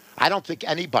 I don't think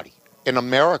anybody in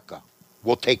America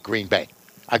will take Green Bay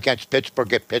against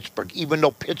Pittsburgh at Pittsburgh, even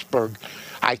though Pittsburgh,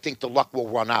 I think the luck will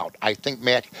run out. I think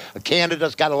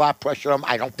Canada's got a lot of pressure on them.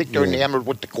 I don't think they're enamored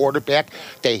with the quarterback.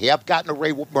 They have gotten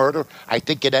away with murder. I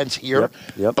think it ends here.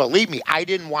 Yep. Believe me, I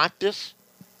didn't want this,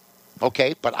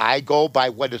 okay, but I go by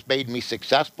what has made me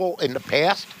successful in the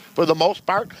past. For the most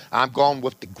part, I'm going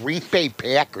with the Green Bay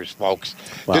Packers, folks.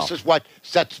 Wow. This is what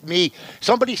sets me.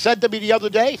 Somebody said to me the other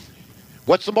day,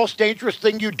 what's the most dangerous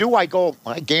thing you do? I go,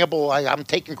 I gamble. I'm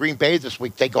taking Green Bay this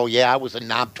week. They go, yeah, I was a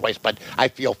knob twice, but I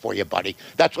feel for you, buddy.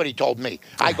 That's what he told me.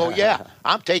 I go, yeah,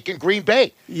 I'm taking Green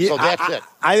Bay. Yeah, so that's it.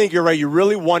 I think you're right. You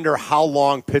really wonder how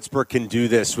long Pittsburgh can do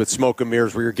this with smoke and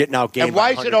mirrors where you're getting out game. And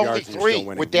why is it only 3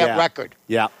 with that record?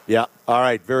 Yeah. All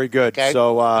right, very good. Okay.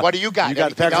 So what do you got? You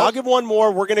got the Packers. I'll give one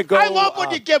more. We're going to go. I love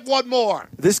when you give one more.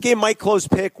 This game might close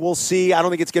pick. We'll see. I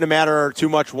don't think it's going to matter too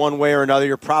much one way or another.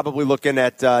 You're probably looking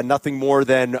at nothing more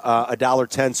than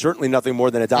 $1.10, certainly nothing more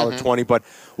than $1.20, but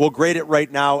we'll grade it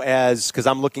right now because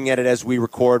I'm looking at it as we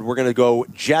record. We're going to go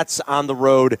Jets on the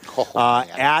road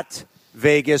at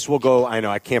Vegas. We'll go. I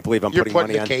know. I can't believe I'm putting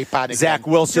money the cape on Zach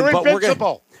Wilson. You're but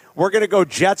invincible. We're going to go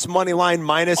Jets money line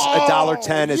minus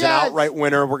 $1.10 as an outright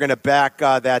winner. We're going to back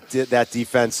that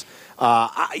defense.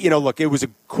 Look, it was a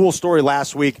cool story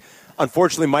last week.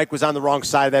 Unfortunately, Mike was on the wrong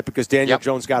side of that because Daniel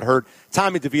Jones got hurt.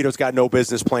 Tommy DeVito's got no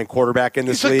business playing quarterback in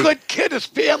this league. He's a good kid. His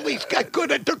family's got good.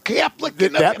 They're Catholic.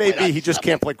 That may be. He just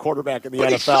can't play quarterback in the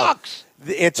NFL. He sucks.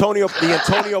 The Antonio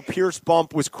Pierce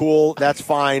bump was cool. That's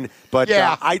fine. But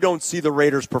I don't see the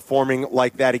Raiders performing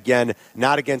like that again,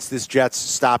 not against this Jets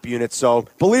stop unit. So,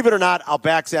 believe it or not, I'll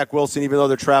back Zach Wilson, even though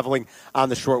they're traveling on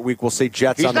the short week. We'll say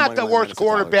Jets He's on the not the worst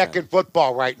quarterback in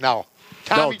football right now.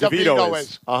 Tommy DeVito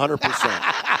is 100%.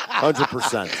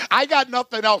 100%. I got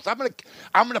nothing else. I'm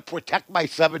gonna protect my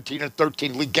 17 and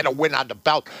 13 league, get a win on the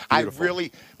belt. Beautiful.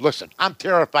 I'm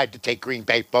terrified to take Green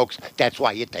Bay, folks. That's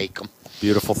why you take them.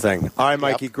 Beautiful thing. All right,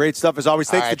 Mikey, great stuff as always.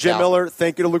 Thanks to Jim Miller.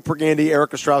 Thank you to Luke Pergande,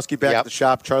 Eric Ostrowski back at the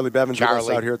shop, Charlie Bevins with us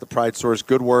out here at the Pride Source.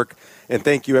 Good work. And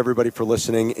thank you, everybody, for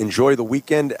listening. Enjoy the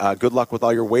weekend. Good luck with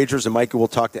all your wagers. And, Mikey, we'll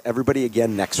talk to everybody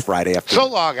again next Friday afternoon. So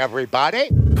long, everybody.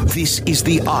 This is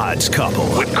The Odds Couple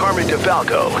with Carmen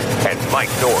DeFalco and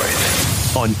Mike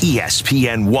North on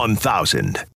ESPN 1000.